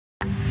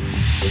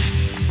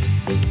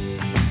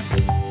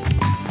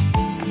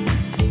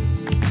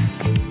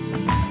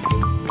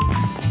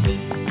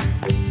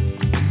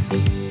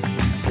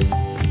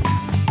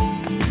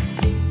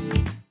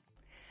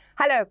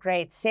Hello,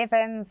 grade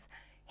 7s.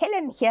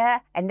 Helen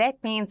here, and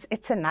that means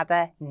it's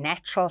another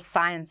natural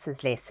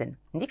sciences lesson.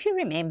 And if you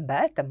remember,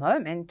 at the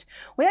moment,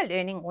 we are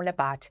learning all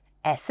about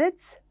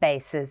acids,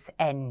 bases,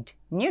 and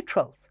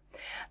neutrals.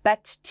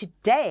 But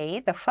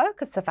today, the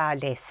focus of our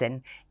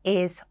lesson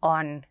is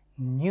on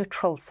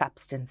neutral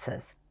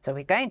substances. So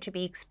we're going to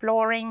be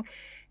exploring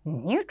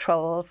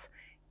neutrals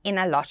in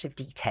a lot of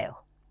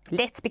detail.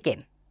 Let's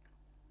begin.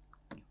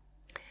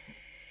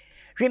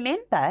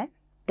 Remember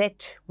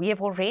that we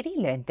have already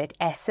learned that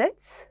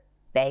acids,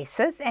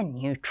 bases, and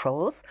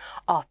neutrals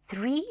are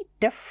three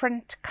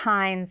different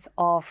kinds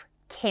of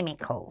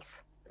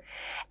chemicals.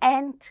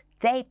 And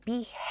they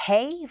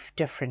behave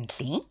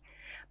differently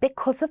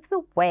because of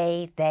the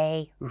way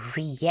they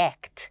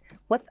react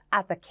with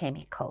other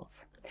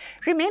chemicals.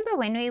 Remember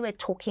when we were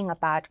talking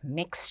about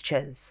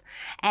mixtures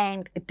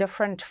and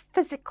different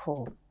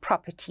physical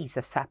properties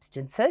of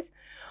substances,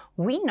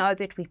 we know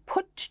that we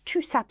put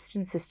two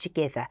substances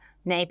together,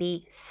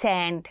 maybe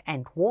sand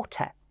and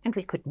water, and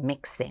we could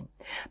mix them.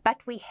 But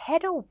we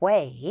had a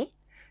way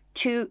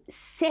to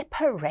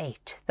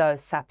separate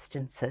those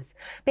substances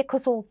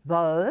because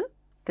although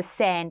the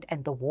sand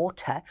and the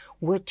water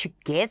were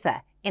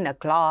together in a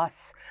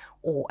glass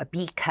or a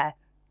beaker,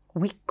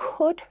 we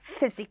could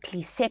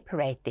physically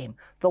separate them.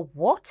 The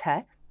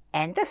water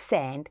and the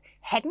sand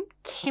hadn't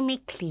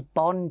chemically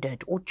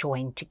bonded or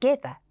joined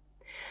together.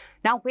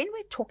 Now, when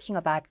we're talking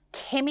about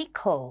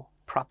chemical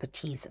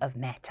properties of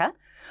matter,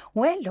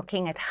 we're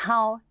looking at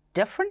how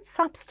different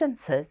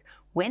substances,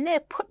 when they're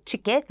put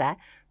together,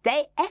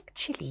 they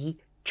actually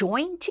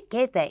join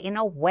together in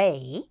a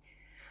way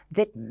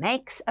that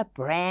makes a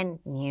brand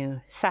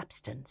new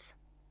substance.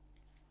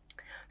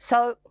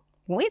 So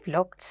we've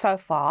looked so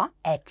far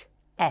at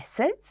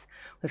acids,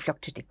 we've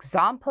looked at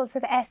examples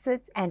of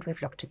acids, and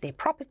we've looked at their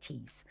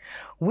properties.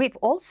 We've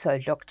also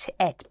looked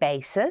at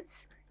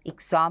bases,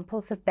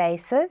 examples of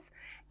bases,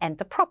 and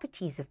the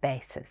properties of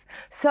bases.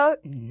 So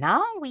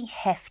now we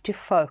have to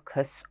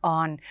focus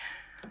on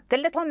the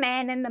little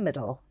man in the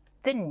middle,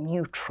 the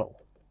neutral.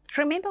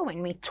 Remember,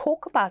 when we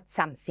talk about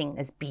something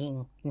as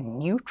being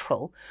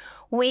neutral,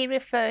 we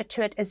refer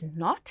to it as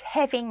not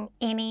having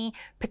any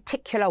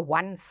particular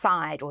one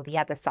side or the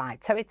other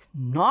side. So it's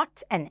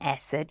not an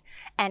acid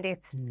and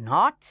it's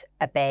not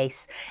a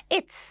base.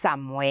 It's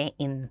somewhere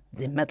in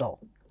the middle.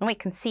 And we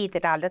can see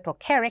that our little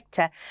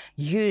character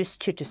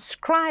used to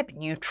describe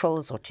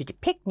neutrals or to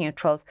depict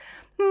neutrals,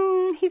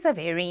 he's a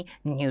very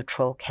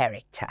neutral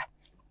character.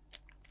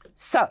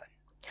 So,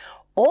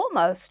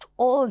 almost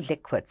all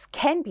liquids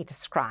can be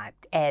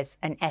described as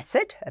an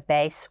acid, a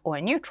base, or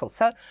a neutral.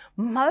 So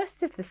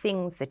most of the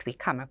things that we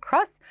come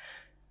across,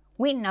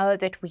 we know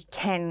that we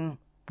can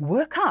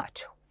work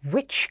out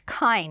which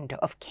kind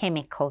of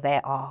chemical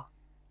they are.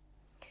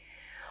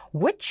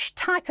 Which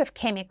type of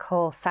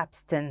chemical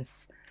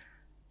substance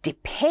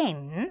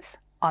depends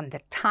on the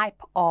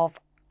type of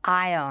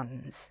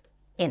ions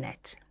in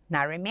it.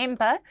 Now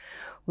remember,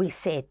 we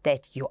said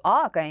that you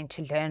are going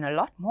to learn a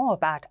lot more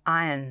about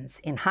ions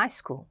in high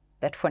school.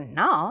 But for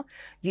now,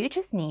 you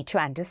just need to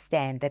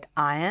understand that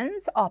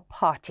ions are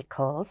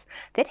particles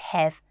that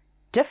have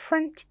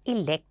different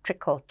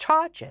electrical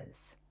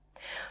charges.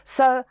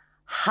 So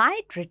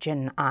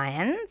hydrogen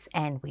ions,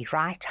 and we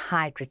write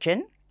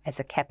hydrogen as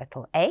a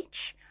capital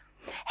H,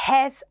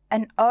 has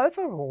an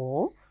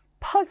overall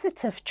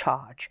positive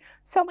charge.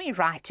 So we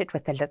write it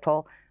with a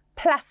little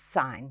plus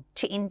sign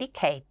to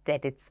indicate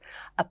that it's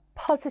a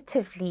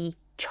positively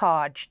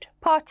charged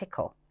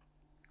particle.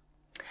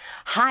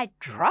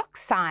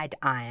 Hydroxide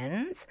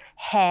ions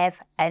have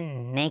a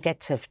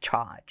negative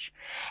charge,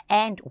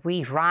 and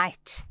we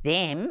write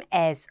them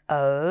as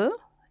OH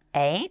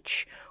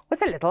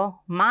with a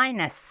little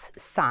minus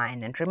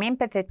sign. And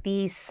remember that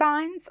these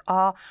signs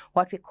are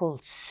what we call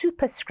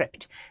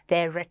superscript.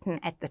 They're written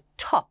at the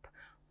top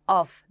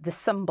of the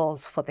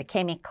symbols for the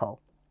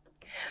chemical.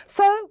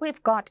 So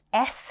we've got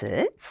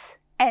acids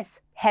as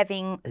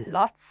having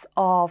lots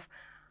of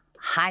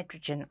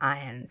hydrogen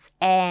ions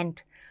and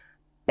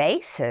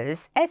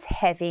bases as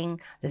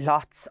having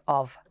lots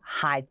of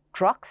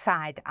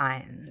hydroxide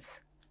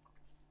ions.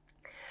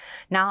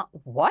 Now,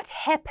 what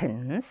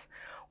happens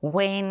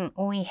when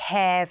we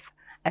have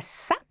a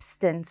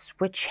substance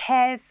which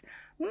has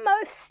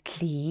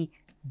mostly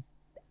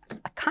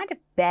a kind of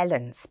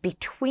balance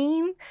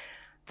between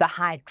the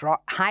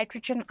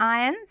hydrogen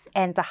ions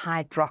and the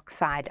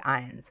hydroxide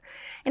ions?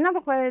 In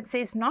other words,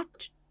 there's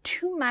not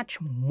too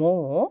much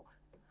more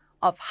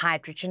of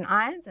hydrogen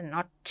ions and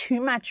not too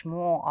much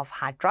more of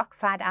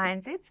hydroxide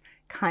ions. It's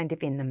kind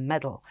of in the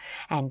middle.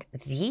 And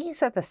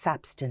these are the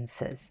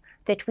substances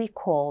that we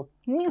call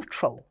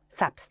neutral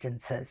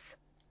substances.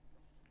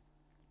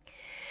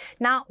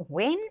 Now,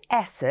 when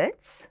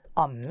acids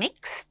are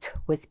mixed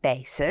with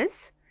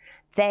bases,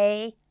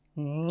 they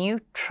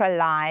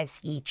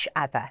neutralize each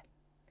other.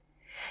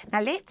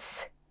 Now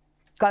let's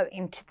go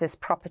into this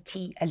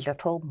property a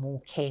little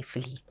more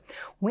carefully.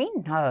 We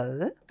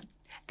know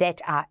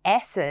that our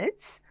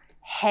acids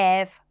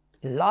have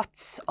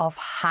lots of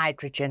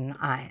hydrogen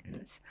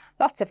ions,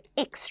 lots of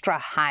extra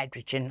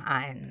hydrogen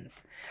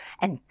ions.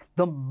 And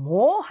the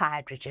more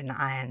hydrogen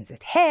ions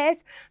it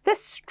has, the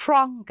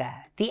stronger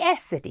the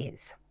acid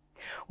is.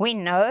 We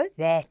know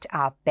that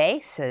our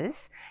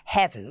bases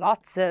have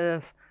lots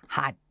of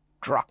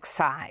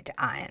hydroxide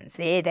ions.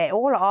 There they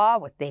all are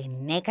with their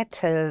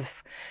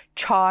negative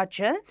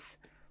charges.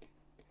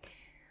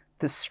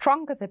 The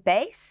stronger the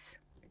base,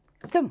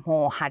 the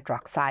more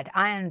hydroxide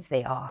ions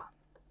there are.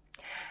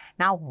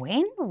 Now,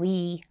 when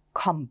we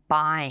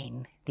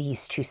combine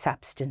these two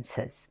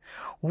substances,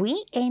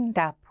 we end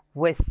up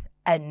with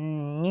a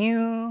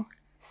new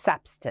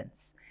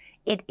substance.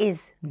 It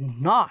is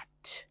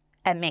not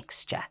a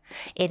mixture.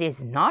 It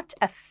is not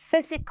a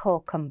physical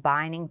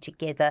combining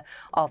together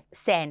of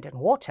sand and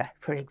water,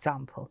 for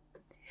example.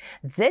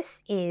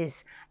 This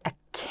is a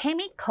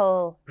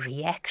chemical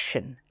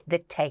reaction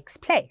that takes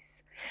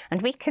place.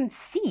 And we can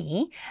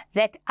see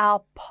that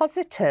our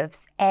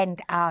positives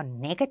and our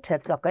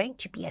negatives are going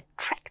to be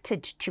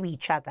attracted to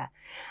each other.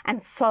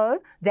 And so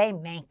they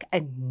make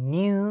a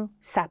new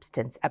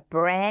substance, a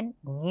brand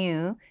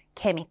new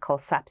chemical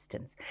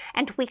substance.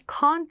 And we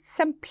can't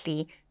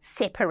simply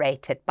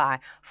separate it by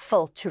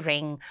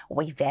filtering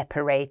or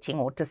evaporating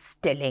or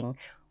distilling.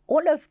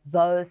 All of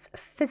those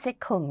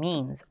physical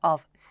means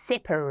of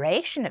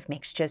separation of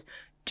mixtures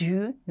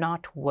do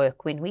not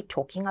work when we're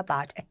talking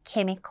about a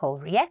chemical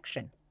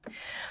reaction.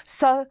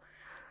 So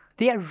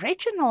the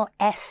original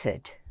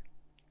acid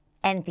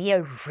and the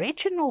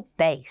original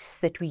base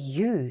that we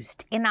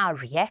used in our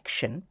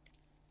reaction,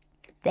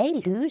 they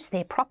lose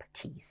their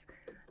properties.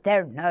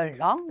 They're no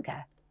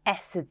longer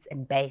acids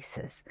and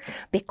bases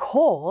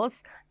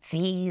because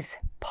these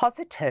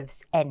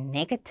positives and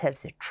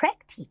negatives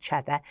attract each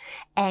other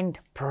and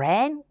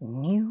brand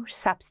new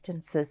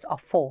substances are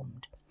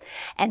formed.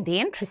 And the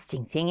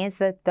interesting thing is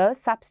that those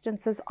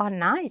substances are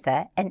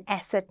neither an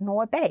acid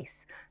nor a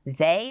base.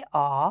 They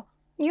are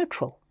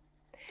neutral.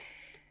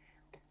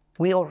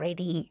 We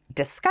already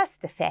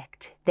discussed the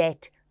fact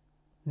that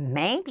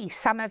maybe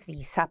some of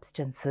these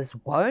substances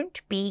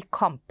won't be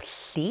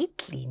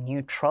completely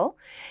neutral.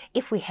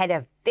 If we had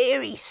a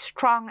very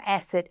strong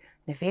acid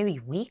and a very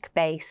weak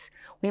base,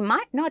 we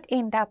might not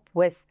end up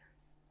with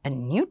a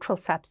neutral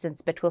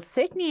substance, but we'll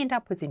certainly end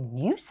up with a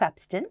new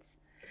substance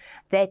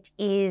that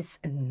is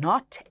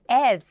not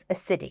as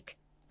acidic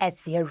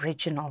as the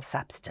original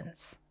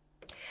substance.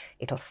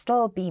 It'll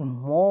still be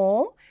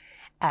more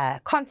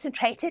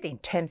concentrated in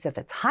terms of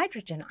its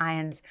hydrogen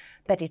ions,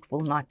 but it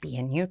will not be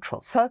a neutral.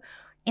 So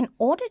in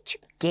order to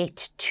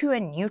get to a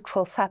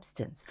neutral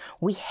substance,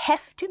 we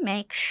have to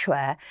make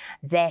sure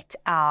that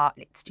our,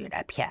 let's do it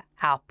up here,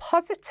 our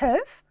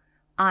positive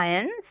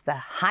ions, the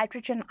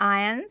hydrogen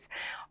ions,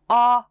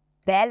 are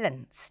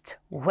balanced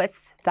with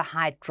the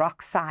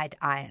hydroxide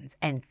ions,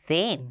 and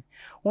then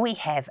we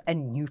have a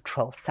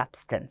neutral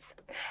substance.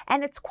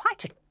 And it's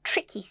quite a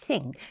tricky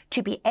thing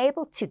to be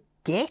able to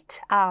get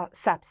our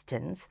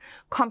substance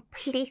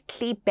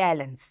completely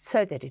balanced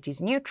so that it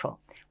is neutral.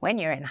 When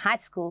you're in high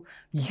school,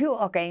 you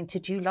are going to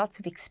do lots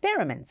of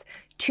experiments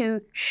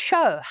to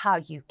show how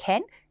you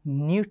can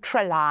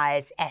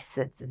neutralize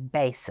acids and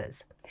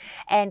bases.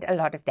 And a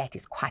lot of that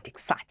is quite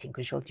exciting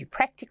because you'll do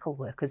practical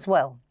work as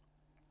well.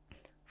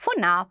 For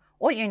now,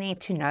 all you need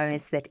to know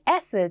is that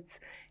acids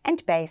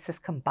and bases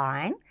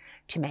combine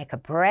to make a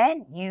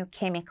brand new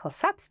chemical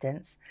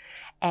substance,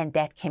 and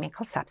that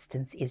chemical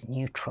substance is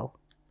neutral.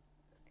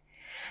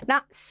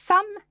 Now,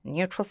 some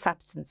neutral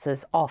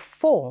substances are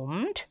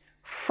formed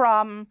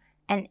from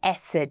an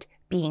acid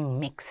being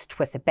mixed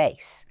with a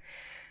base,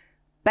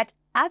 but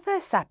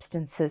other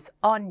substances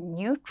are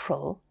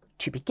neutral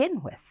to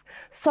begin with.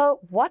 So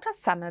what are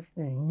some of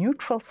the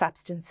neutral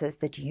substances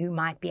that you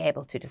might be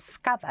able to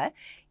discover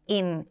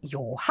in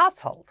your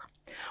household?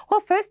 Well,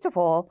 first of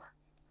all,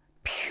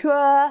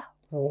 pure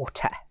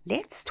water.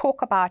 Let's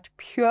talk about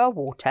pure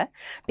water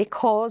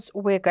because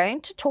we're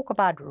going to talk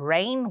about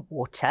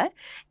rainwater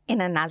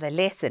in another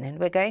lesson, and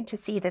we're going to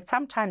see that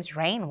sometimes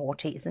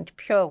rainwater isn't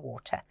pure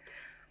water.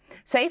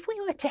 So if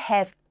we were to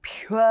have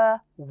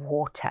pure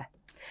water,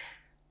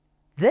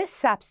 this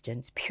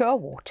substance, pure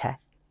water,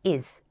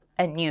 is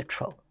a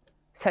neutral.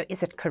 So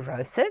is it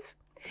corrosive?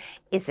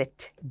 Is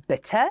it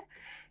bitter?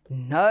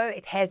 No,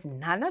 it has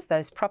none of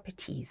those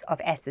properties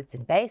of acids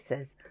and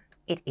bases.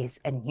 It is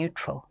a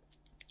neutral.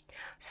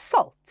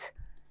 Salt.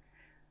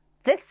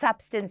 This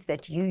substance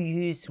that you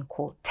use and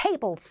call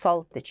table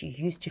salt that you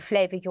use to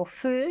flavor your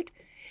food,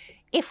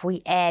 if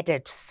we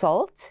added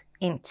salt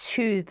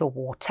into the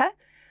water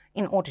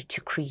in order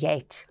to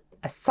create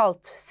a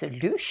salt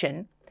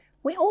solution,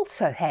 we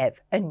also have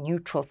a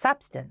neutral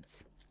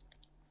substance.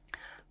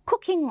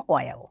 Cooking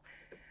oil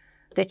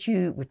that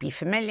you would be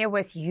familiar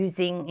with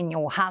using in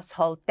your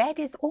household, that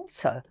is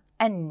also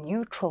a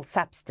neutral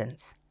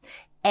substance.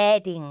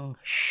 Adding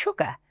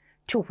sugar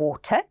to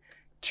water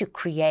to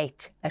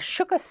create a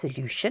sugar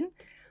solution,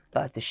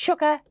 both the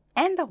sugar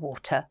and the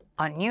water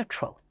are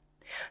neutral.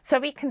 So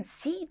we can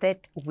see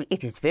that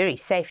it is very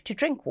safe to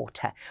drink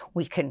water.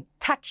 We can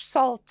touch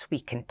salt, we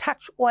can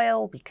touch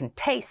oil, we can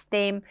taste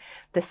them.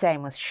 The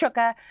same with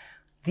sugar.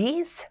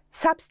 These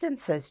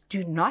substances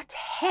do not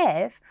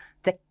have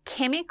the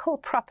chemical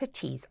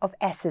properties of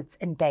acids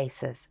and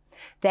bases.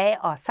 They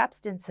are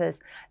substances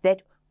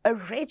that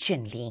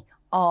originally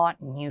are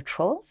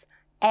neutrals,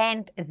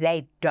 and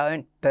they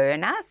don't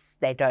burn us,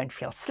 they don't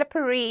feel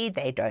slippery,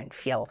 they don't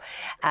feel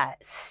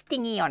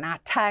stingy on our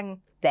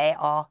tongue. They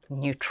are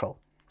neutral.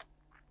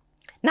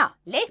 Now,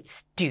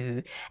 let's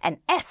do an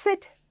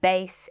acid,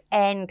 base,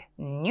 and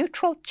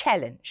neutral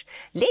challenge.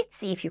 Let's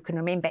see if you can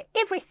remember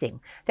everything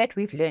that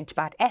we've learned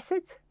about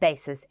acids,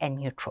 bases, and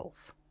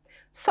neutrals.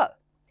 So,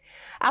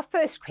 our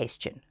first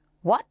question,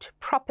 what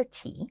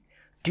property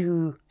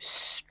do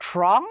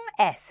strong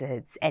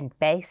acids and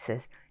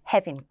bases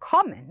have in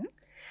common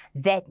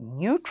that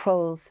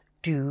neutrals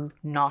do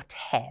not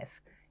have?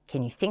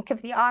 Can you think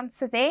of the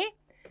answer there?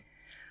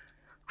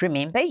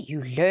 Remember,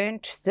 you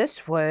learned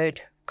this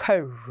word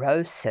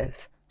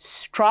corrosive.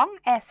 Strong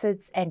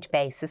acids and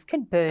bases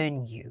can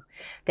burn you.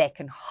 They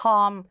can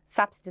harm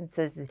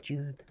substances that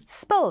you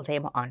spill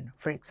them on,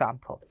 for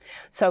example.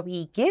 So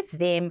we give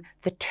them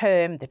the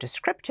term, the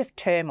descriptive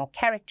term or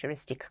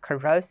characteristic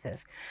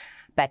corrosive,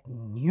 but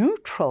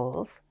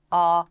neutrals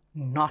are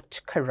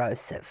not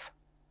corrosive.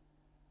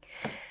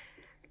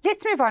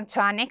 Let's move on to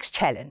our next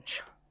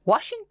challenge.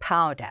 Washing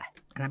powder,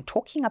 and I'm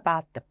talking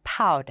about the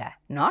powder,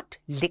 not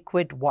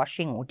liquid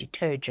washing or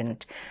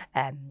detergent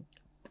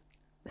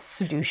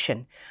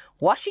solution.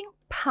 Washing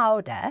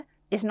powder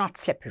is not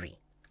slippery.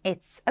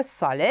 It's a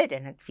solid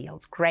and it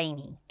feels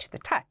grainy to the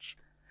touch.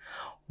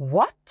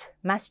 What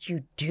must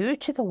you do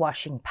to the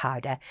washing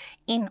powder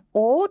in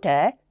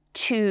order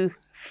to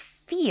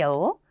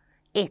feel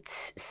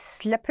its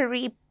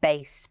slippery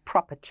base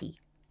property?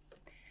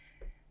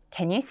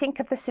 Can you think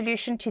of the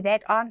solution to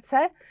that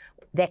answer?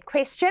 That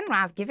question,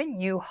 I've given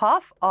you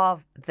half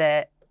of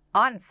the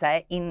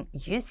answer in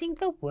using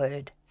the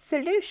word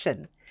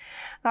solution.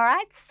 All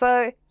right,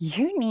 so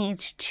you need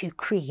to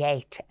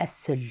create a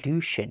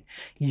solution.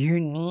 You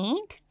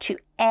need to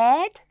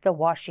add the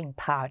washing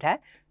powder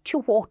to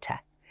water,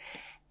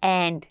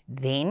 and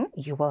then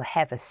you will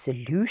have a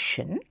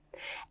solution.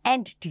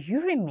 And do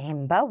you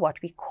remember what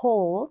we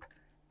called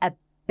a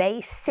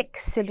basic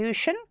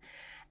solution?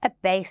 A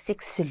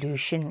basic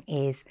solution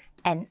is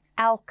an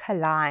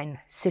alkaline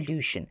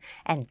solution,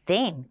 and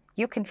then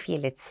you can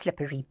feel its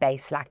slippery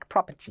base-like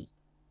property.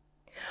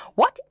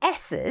 What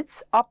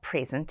acids are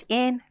present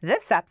in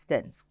this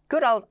substance?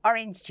 Good old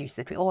orange juice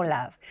that we all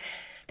love.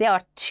 There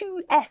are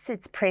 2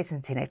 acids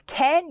present in it.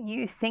 Can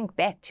you think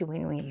back to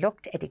when we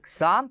looked at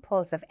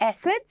examples of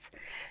acids?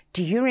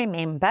 Do you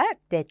remember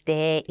that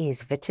there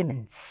is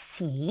vitamin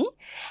C,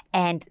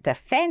 and the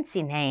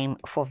fancy name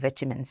for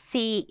vitamin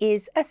C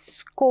is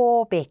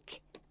ascorbic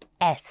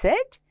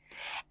acid?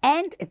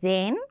 And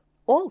then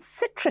all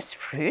citrus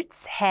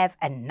fruits have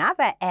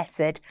another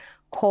acid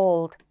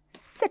called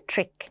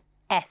citric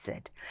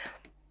acid.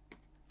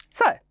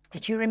 So,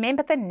 did you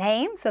remember the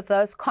names of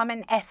those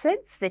common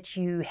acids that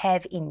you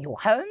have in your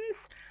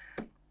homes?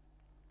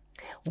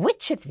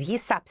 Which of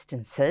these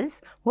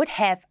substances would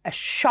have a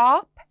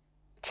sharp,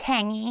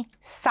 tangy,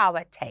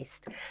 sour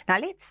taste? Now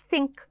let's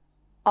think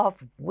of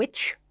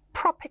which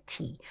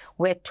property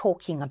we're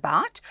talking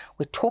about.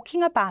 We're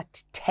talking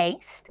about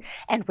taste,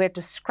 and we're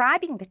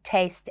describing the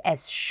taste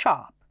as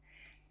sharp,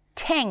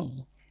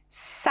 tangy,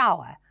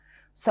 sour.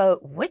 So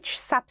which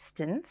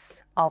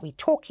substance are we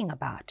talking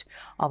about?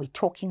 Are we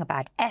talking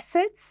about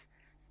acids,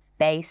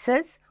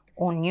 bases,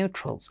 or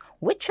neutrals?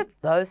 Which of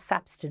those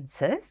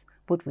substances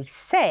would we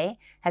say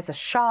has a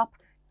sharp,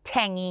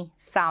 tangy,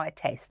 sour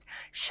taste?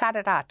 Shout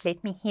it out.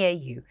 Let me hear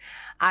you.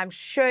 I'm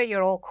sure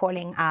you're all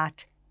calling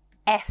out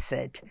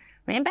acid.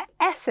 Remember,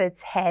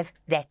 acids have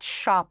that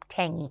sharp,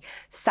 tangy,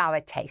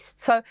 sour taste.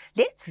 So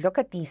let's look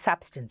at these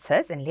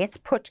substances and let's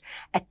put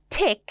a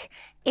tick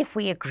if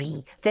we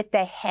agree that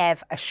they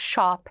have a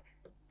sharp,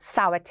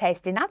 sour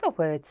taste. In other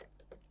words,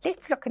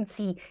 let's look and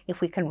see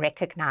if we can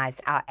recognize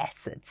our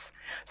acids.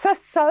 So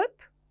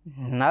soap,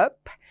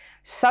 nope.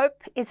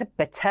 Soap is a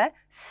bitter,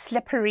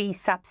 slippery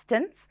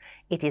substance.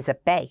 It is a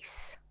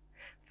base.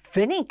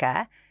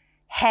 Vinegar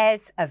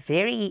has a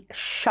very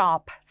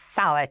sharp,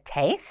 sour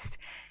taste.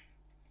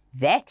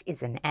 That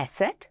is an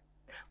acid.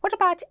 What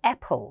about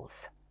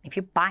apples? If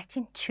you bite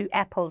into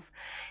apples,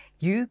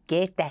 you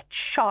get that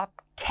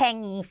sharp,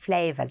 tangy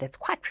flavor that's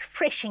quite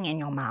refreshing in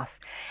your mouth.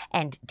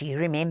 And do you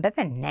remember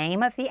the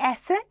name of the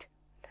acid?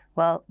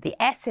 Well,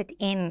 the acid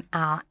in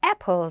our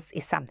apples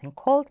is something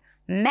called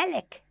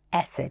malic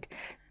acid.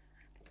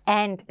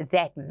 And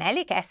that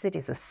malic acid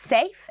is a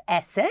safe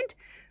acid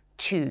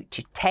to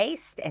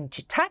taste and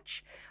to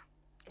touch.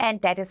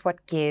 And that is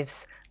what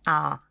gives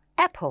our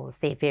apples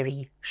their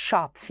very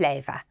sharp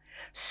flavor.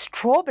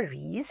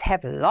 Strawberries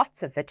have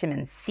lots of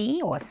vitamin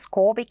C or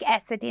ascorbic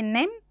acid in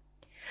them.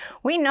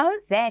 We know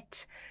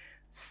that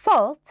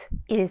salt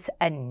is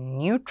a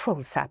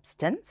neutral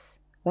substance.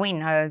 We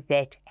know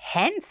that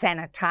hand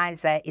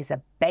sanitizer is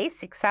a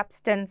basic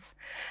substance.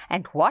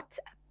 And what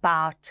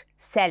about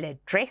salad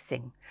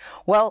dressing?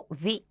 Well,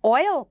 the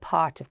oil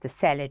part of the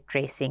salad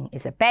dressing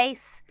is a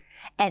base,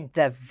 and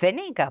the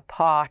vinegar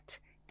part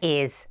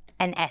is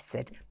an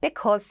acid,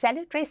 because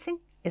salad dressing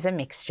is a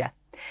mixture.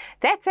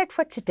 That's it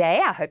for today.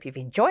 I hope you've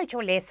enjoyed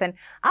your lesson.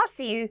 I'll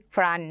see you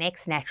for our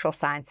next natural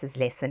sciences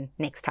lesson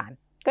next time.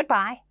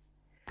 Goodbye.